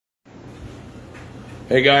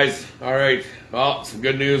Hey guys, all right. Well, some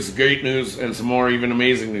good news, great news, and some more even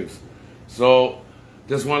amazing news. So,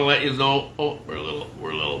 just want to let you know. Oh, we're a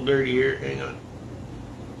little dirty here. Hang on.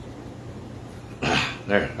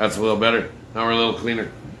 There, that's a little better. Now we're a little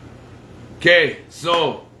cleaner. Okay,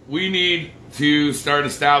 so we need to start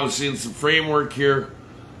establishing some framework here.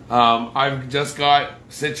 I've just got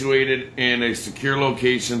situated in a secure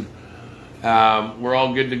location. We're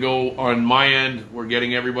all good to go on my end. We're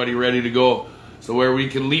getting everybody ready to go. So where we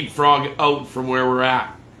can leapfrog out from where we're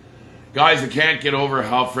at. Guys, I can't get over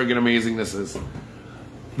how friggin' amazing this is.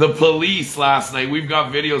 The police last night, we've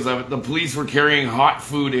got videos of it. The police were carrying hot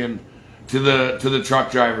food in to the truck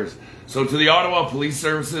drivers. So to the Ottawa Police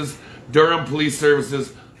Services, Durham Police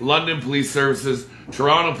Services, London Police Services,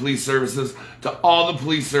 Toronto Police Services, to all the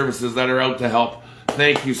police services that are out to help,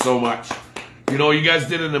 thank you so much. You know, you guys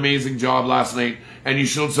did an amazing job last night, and you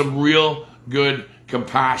showed some real good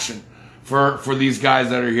compassion for these guys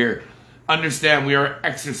that are here. Understand, we are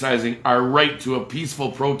exercising our right to a peaceful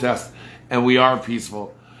protest, and we are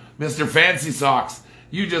peaceful. Mr. Fancy Socks,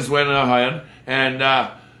 you just went ahead and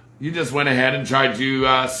tried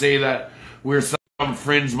to say that we're some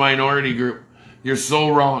fringe minority group. You're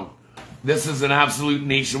so wrong. This is an absolute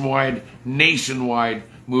nationwide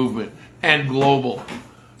movement, and global.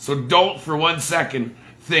 So don't for 1 second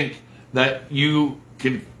think that you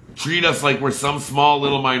can treat us like we're some small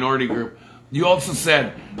little minority group. You also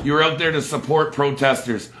said you were out there to support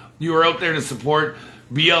protesters. You were out there to support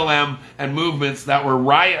BLM and movements that were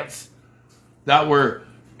riots, that were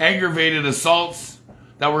aggravated assaults,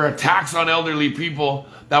 that were attacks on elderly people,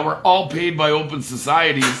 that were all paid by open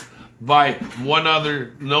societies by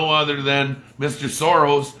no other than Mr.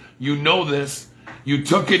 Soros. You know this. You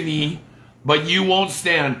took a knee, but you won't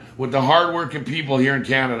stand with the hardworking people here in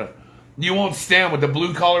Canada. You won't stand with the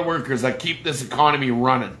blue-collar workers that keep this economy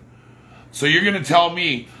running. So you're going to tell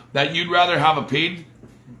me that you'd rather have a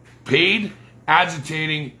paid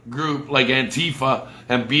agitating group like Antifa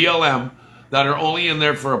and BLM that are only in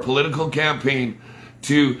there for a political campaign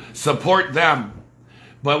to support them.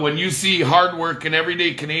 But when you see hard-working,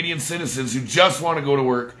 everyday Canadian citizens who just want to go to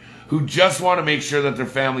work, who just want to make sure that their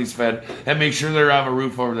family's fed and make sure they have a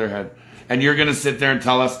roof over their head, and you're going to sit there and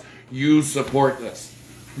tell us you support this,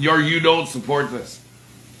 or you don't support this.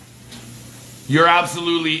 You're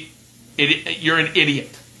absolutely, you're an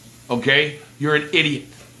idiot, okay? You're an idiot.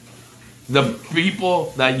 The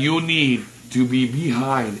people that you need to be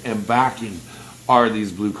behind and backing are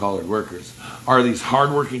these blue-collar workers, are these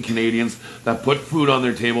hardworking Canadians that put food on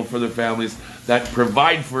their table for their families, that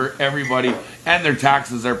provide for everybody, and their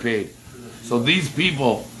taxes are paid. So these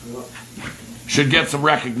people should get some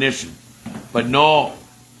recognition. But no,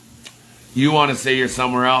 you want to say you're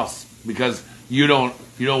somewhere else because you don't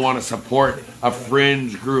want to support a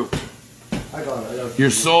fringe group. You're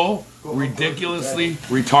so ridiculously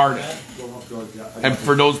retarded. And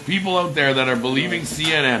for those people out there that are believing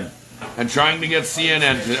CNN and trying to get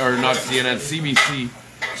CNN, or not CNN, CBC.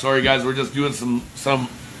 Sorry guys, we're just doing some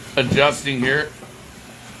adjusting here.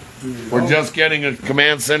 We're just getting a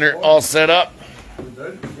command center all set up.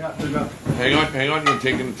 Hang on, you're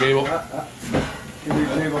taking the table.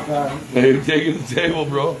 Hey, you're taking the table,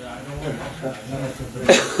 bro.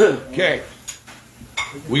 Okay.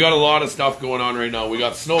 We got a lot of stuff going on right now. We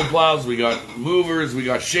got snowplows, we got movers, we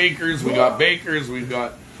got shakers, we got bakers, we've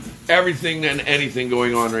got everything and anything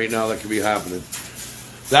going on right now that could be happening.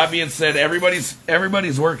 That being said,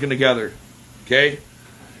 everybody's working together. Okay?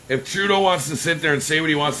 If Trudeau wants to sit there and say what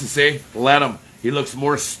he wants to say, let him. He looks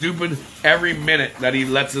more stupid every minute that he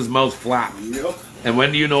lets his mouth flap. Yep. And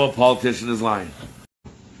when do you know a politician is lying?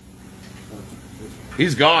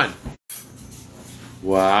 He's gone.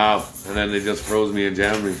 Wow. And then they just froze me and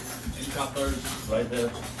jammed me. Cutters right there.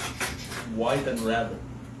 White and red.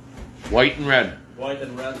 White and red. White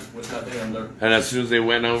and red with nothing under. And as soon as they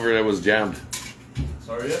went over, it was jammed.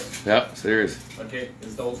 Sorry? Yep, serious. Okay,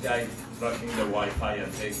 it's those guys blocking the Wi-Fi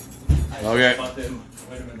and thing. Okay.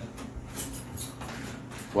 Wait a minute.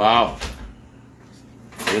 Wow.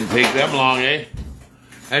 Didn't take them long, eh?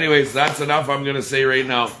 Anyways, that's enough I'm going to say right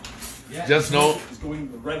now. Yeah, just know. It's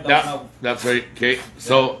going right down now. That's right. Okay.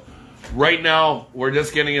 So right now, we're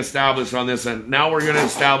just getting established on this end. Now we're going to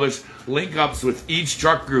establish link-ups with each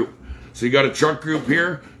truck group. So you got a truck group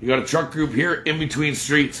here. You got a truck group here in between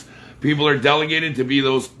streets. People are delegated to be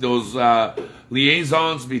those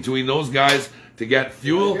liaisons between those guys to get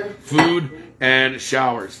fuel, food, and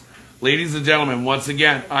showers. Ladies and gentlemen, once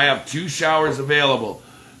again, I have 2 showers available.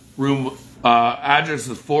 Room address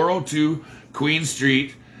is 402 Queen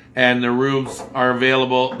Street, and the rooms are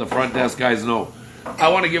available. The front desk guys know. I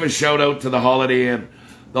want to give a shout out to the Holiday Inn.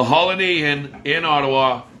 The Holiday Inn in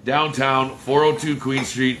Ottawa, downtown, 402 Queen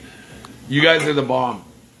Street. You guys are the bomb.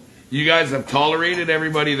 You guys have tolerated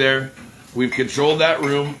everybody there. We've controlled that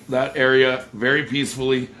room, that area, very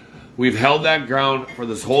peacefully. We've held that ground for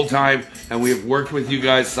this whole time, and we have worked with you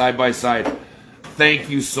guys side by side. Thank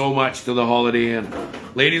you so much to the Holiday Inn.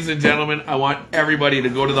 Ladies and gentlemen, I want everybody to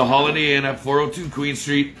go to the Holiday Inn at 402 Queen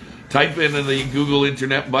Street, type into the Google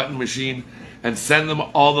Internet button machine, and send them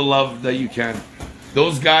all the love that you can.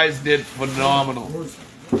 Those guys did phenomenal.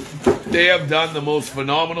 They have done the most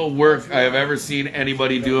phenomenal work I have ever seen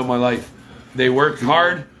anybody do in my life. They worked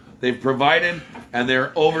hard, they've provided, and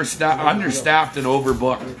they're understaffed and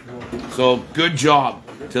overbooked. So good job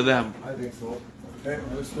to them. I think so.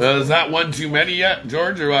 Is that one too many yet,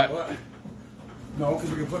 George, or what? No,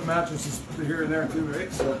 because we can put mattresses here and there too,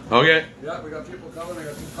 right? So, Okay. yeah, we got people coming. I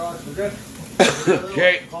got 2 cars. We're good.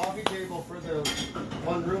 Okay. Coffee table for the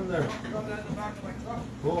one room there.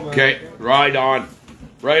 Cool, man. Okay, right on.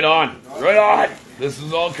 Right on. Right on. This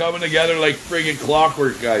is all coming together like friggin'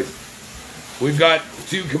 clockwork, guys. We've got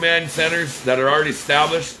 2 command centers that are already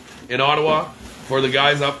established in Ottawa for the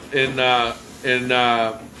guys up in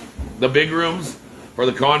the big rooms, for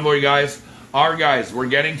the convoy guys. Our guys, we're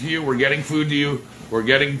getting to you. We're getting food to you. We're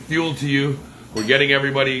getting fuel to you. We're getting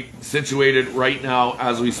everybody situated right now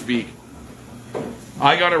as we speak.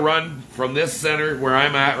 I got to run from this center where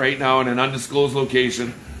I'm at right now in an undisclosed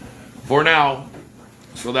location for now,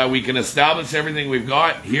 so that we can establish everything we've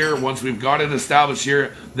got here. Once we've got it established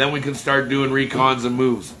here, then we can start doing recons and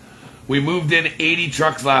moves. We moved in 80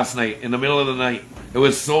 trucks last night in the middle of the night. It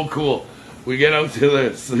was so cool. We get out to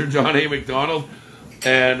the Sir John A. Macdonald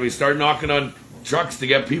and we start knocking on trucks to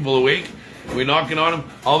get people awake. We're knocking on them.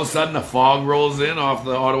 All of a sudden the fog rolls in off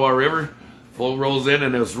the Ottawa River. Fog rolls in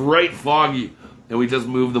and it was right foggy. And we just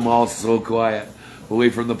moved them all so quiet away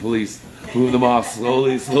from the police. Moved them off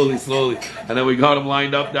slowly, slowly, slowly. And then we got them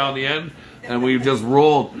lined up down the end. And we just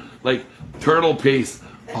rolled like turtle pace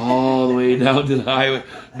all the way down to the highway.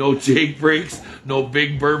 No Jake brakes, no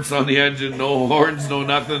big burps on the engine, no horns, no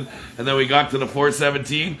nothing. And then we got to the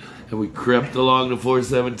 417 and we crept along the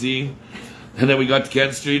 417. And then we got to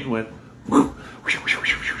Kent Street and went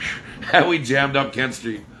and we jammed up Kent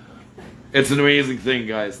Street. It's an amazing thing,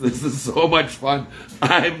 guys. This is so much fun.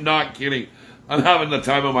 I'm not kidding. I'm having the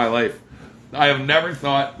time of my life. I have never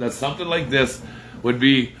thought that something like this would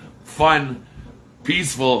be fun,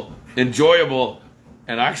 peaceful, enjoyable,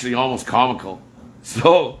 and actually almost comical.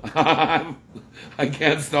 So I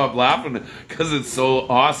can't stop laughing because it's so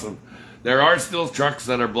awesome. There are still trucks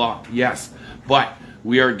that are blocked, yes, but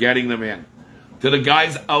we are getting them in. To the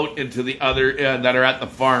guys out into the other that are at the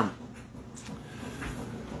farm,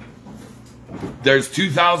 there's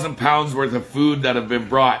 2,000 pounds worth of food that have been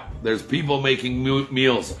brought. There's people making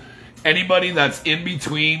meals. Anybody that's in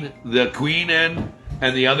between the Queen end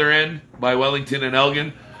and the other end by Wellington and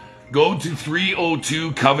Elgin, go to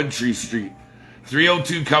 302 Coventry Street.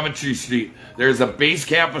 302 Coventry Street. There's a base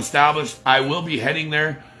camp established. I will be heading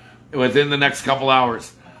there within the next couple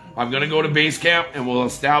hours. I'm going to go to base camp and we'll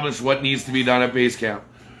establish what needs to be done at base camp.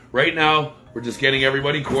 Right now, we're just getting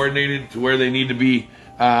everybody coordinated to where they need to be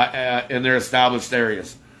in their established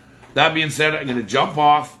areas. That being said, I'm going to jump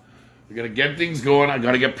off. I'm going to get things going. I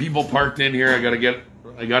got to get people parked in here. I got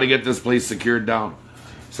to get this place secured down.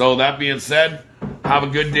 So that being said, have a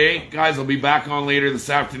good day, guys. I'll be back on later this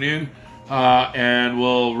afternoon, and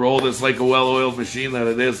we'll roll this like a well-oiled machine that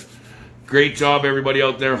it is. Great job, everybody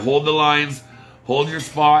out there. Hold the lines, hold your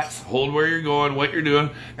spots, hold where you're going, what you're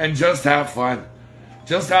doing, and just have fun.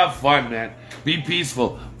 Just have fun, man. Be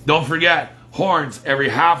peaceful. Don't forget, horns every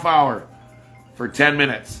half hour for 10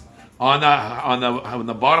 minutes. On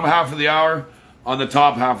the bottom half of the hour, on the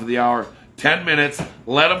top half of the hour, 10 minutes.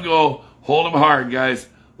 Let them go. Hold them hard, guys.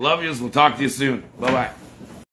 Love yous. We'll talk to you soon. Bye-bye.